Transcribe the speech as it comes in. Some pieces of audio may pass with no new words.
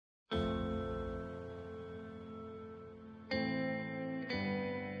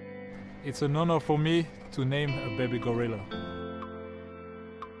It's an honor for me to name a baby gorilla.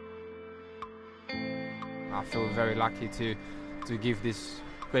 I feel very lucky to give this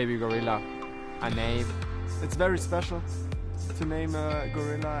baby gorilla a name. It's very special to name a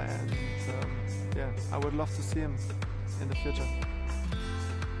gorilla, and yeah, I would love to see him in the future.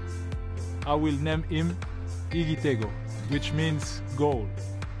 I will name him Igitego, which means goal.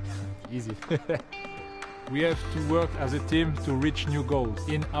 Easy. We have to work as a team to reach new goals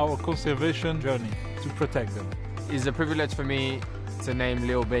in our conservation journey to protect them. It's a privilege for me to name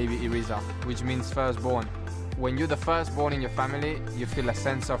little baby Iriza, which means firstborn. When you're the firstborn in your family, you feel a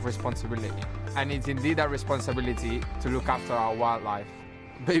sense of responsibility. And it's indeed a responsibility to look after our wildlife.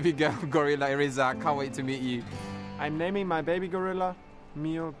 Baby girl gorilla Iriza, can't wait to meet you. I'm naming my baby gorilla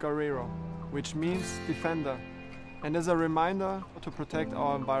Mio Guerrero, which means defender, and is a reminder to protect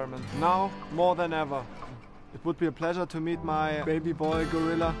our environment, now more than ever. It would be a pleasure to meet my baby boy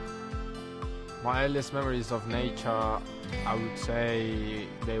gorilla. My earliest memories of nature, I would say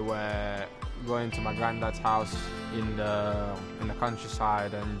they were going to my granddad's house in the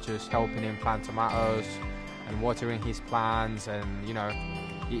countryside and just helping him plant tomatoes and watering his plants, and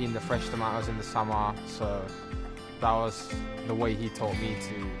eating the fresh tomatoes in the summer. So that was the way he taught me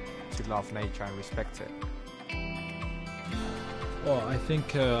to love nature and respect it. Well, I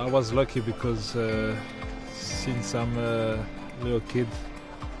think I was lucky because since I'm a little kid,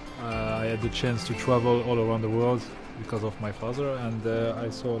 I had the chance to travel all around the world because of my father, and I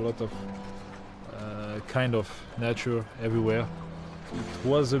saw a lot of kind of nature everywhere. It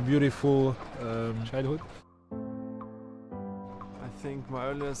was a beautiful childhood. I think my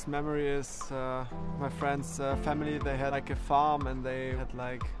earliest memory is my friend's family. They had like a farm, and they had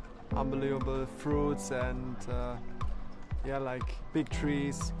like unbelievable fruits and yeah, like big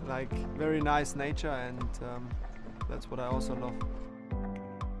trees, like very nice nature, and that's what I also love.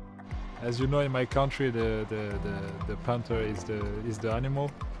 As you know, in my country, the panther is the animal,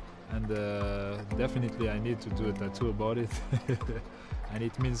 and definitely I need to do a tattoo about it. And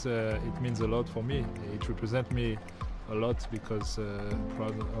it means a lot for me. It represents me a lot because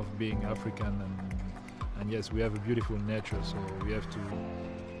proud of being African, and yes, we have a beautiful nature, so we have to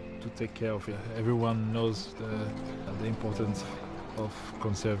take care of it. Everyone knows the importance of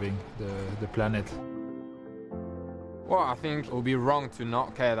conserving the planet. Well, I think it would be wrong to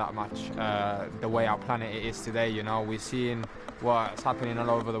not care that much the way our planet is today. We're seeing what's happening all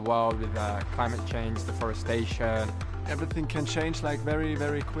over the world with climate change, deforestation. Everything can change like very,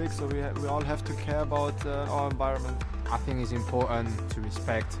 very quick, so we all have to care about our environment. I think it's important to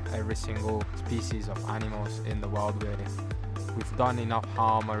respect every single species of animals in the world. We've done enough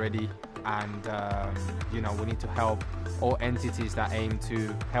harm already, and we need to help all entities that aim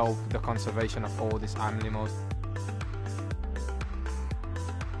to help the conservation of all these animals.